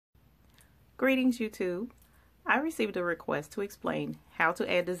Greetings YouTube. I received a request to explain how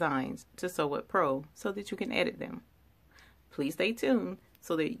to add designs to SWP Pro so that you can edit them. Please stay tuned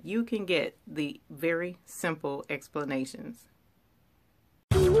so that you can get the very simple explanations.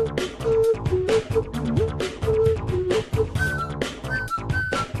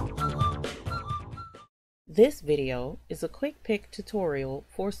 This video is a quick pick tutorial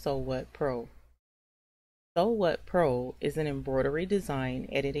for SWP Pro. SWP Pro is an embroidery design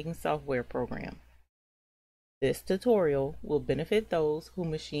editing software program. This tutorial will benefit those who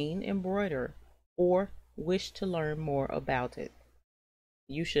machine embroider or wish to learn more about it.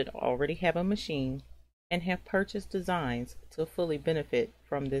 You should already have a machine and have purchased designs to fully benefit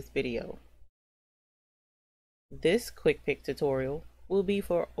from this video. This quick pick tutorial will be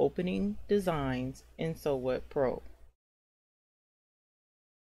for opening designs in SWP Pro.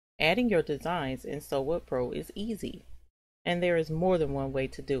 Adding your designs in SWP Pro is easy, and there is more than one way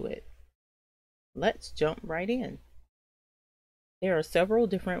to do it. Let's jump right in. There are several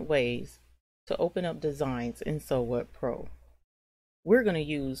different ways to open up designs in SWP Pro. We're going to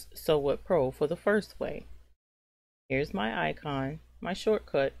use SWP Pro for the first way. Here's my icon, my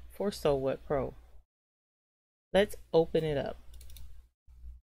shortcut for SWP Pro. Let's open it up.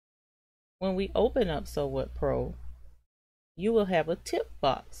 When we open up SWP Pro, you will have a tip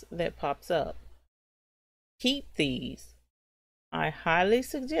box that pops up. Keep these. I highly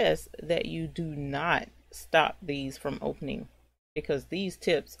suggest that you do not stop these from opening because these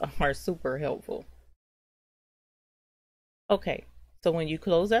tips are super helpful. Okay, so when you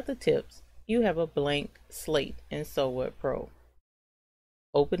close out the tips, you have a blank slate in SWP Pro.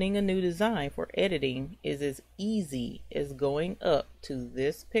 Opening a new design for editing is as easy as going up to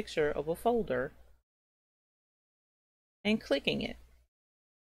this picture of a folder and clicking it.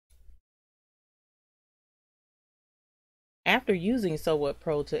 After using SWP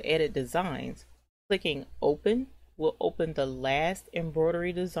Pro to edit designs, clicking Open will open the last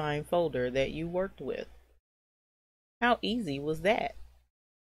embroidery design folder that you worked with. How easy was that?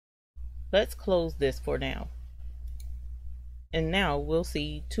 Let's close this for now. And now we'll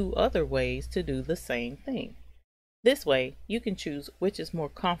see two other ways to do the same thing. This way, you can choose which is more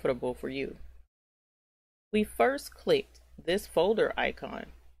comfortable for you. We first clicked this folder icon,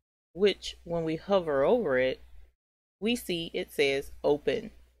 which when we hover over it, we see it says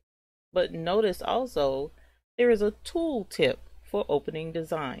Open. But notice also there is a tool tip for opening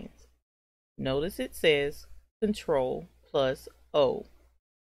designs. Notice it says Ctrl+O.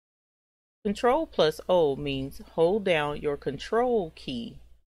 Ctrl+O means hold down your Control key,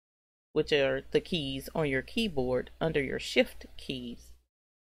 which are the keys on your keyboard under your Shift keys.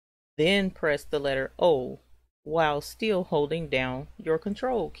 Then press the letter O while still holding down your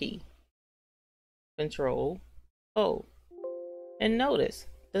Control key. Ctrl+O. And notice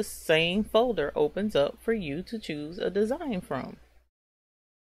the same folder opens up for you to choose a design from.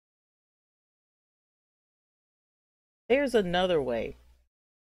 There's another way.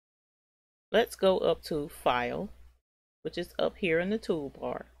 Let's go up to File, which is up here in the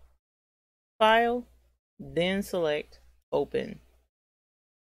toolbar. File, then select Open.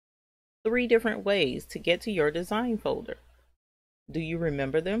 3 different ways to get to your design folder. Do you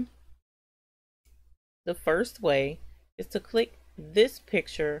remember them? The first way is to click this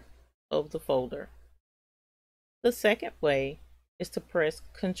picture of the folder. The second way is to press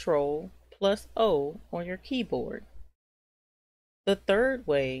Ctrl+O on your keyboard. The third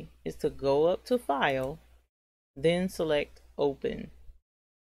way is to go up to File, then select Open.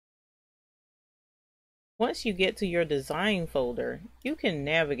 Once you get to your design folder, you can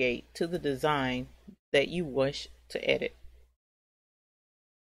navigate to the design that you wish to edit.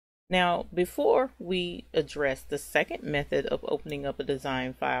 Now, before we address the second method of opening up a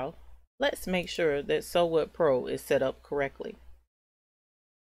design file, let's make sure that SWP Pro is set up correctly.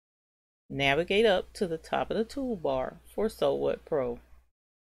 Navigate up to the top of the toolbar for SWP Pro.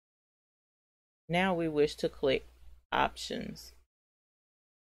 Now we wish to click Options.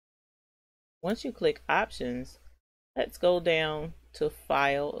 Once you click Options, let's go down to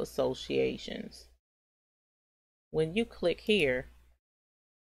File Associations. When you click here,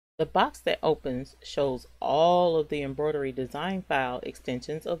 the box that opens shows all of the embroidery design file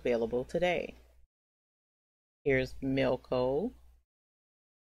extensions available today. Here's Melco.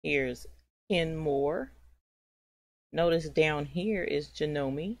 Here's Kenmore. Notice down here is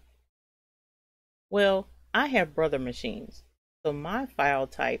Janome. Well, I have brother machines, so my file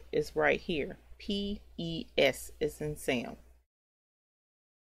type is right here. PES is in Sam.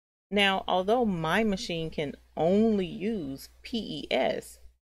 Now, although my machine can only use PES,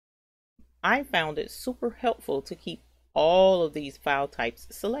 I found it super helpful to keep all of these file types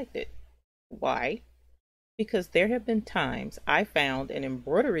selected. Why? Because there have been times I found an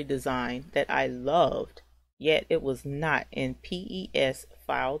embroidery design that I loved, yet it was not in PES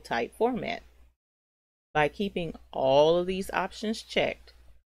file type format. By keeping all of these options checked,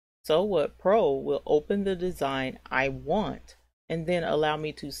 So What Pro will open the design I want and then allow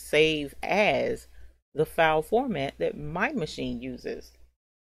me to save as the file format that my machine uses.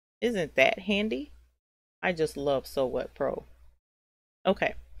 Isn't that handy? I just love So What Pro.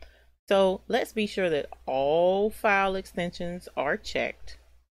 Okay, so let's be sure that all file extensions are checked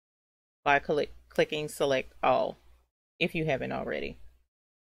by clicking Select All if you haven't already.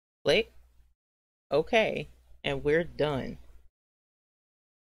 Click OK, and we're done.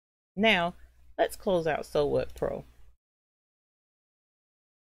 Now, let's close out So What Pro.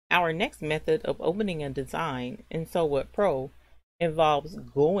 Our next method of opening a design in So What Pro involves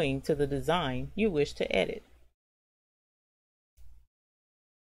going to the design you wish to edit.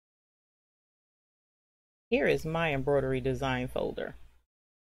 Here is my embroidery design folder.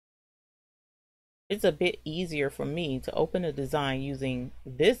 It's a bit easier for me to open a design using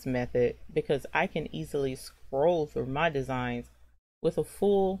this method because I can easily scroll through my designs with a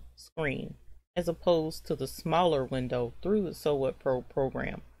full screen as opposed to the smaller window through the So What Pro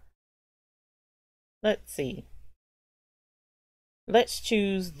program. Let's see. Let's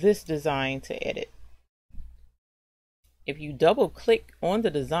choose this design to edit. If you double click on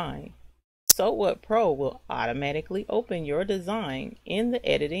the design, So What Pro will automatically open your design in the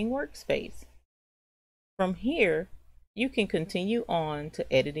editing workspace. From here, you can continue on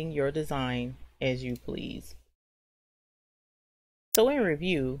to editing your design as you please. So in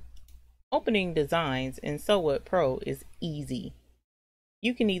review, opening designs in So What Pro is easy.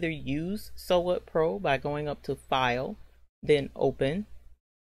 You can either use So What Pro by going up to File, then Open,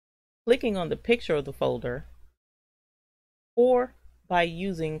 clicking on the picture of the folder, or by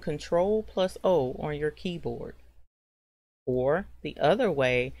using Ctrl+O on your keyboard. Or the other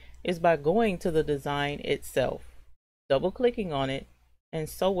way is by going to the design itself, double-clicking on it, and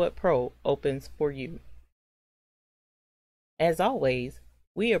So What Pro opens for you. As always,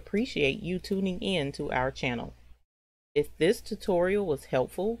 we appreciate you tuning in to our channel. If this tutorial was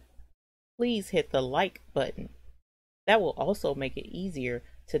helpful, please hit the like button. That will also make it easier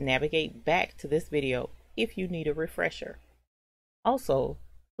to navigate back to this video if you need a refresher. Also,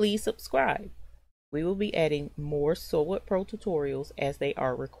 please subscribe. We will be adding more So What Pro tutorials as they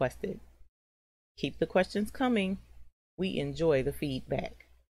are requested. Keep the questions coming. We enjoy the feedback.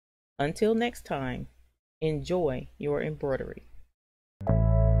 Until next time, enjoy your embroidery.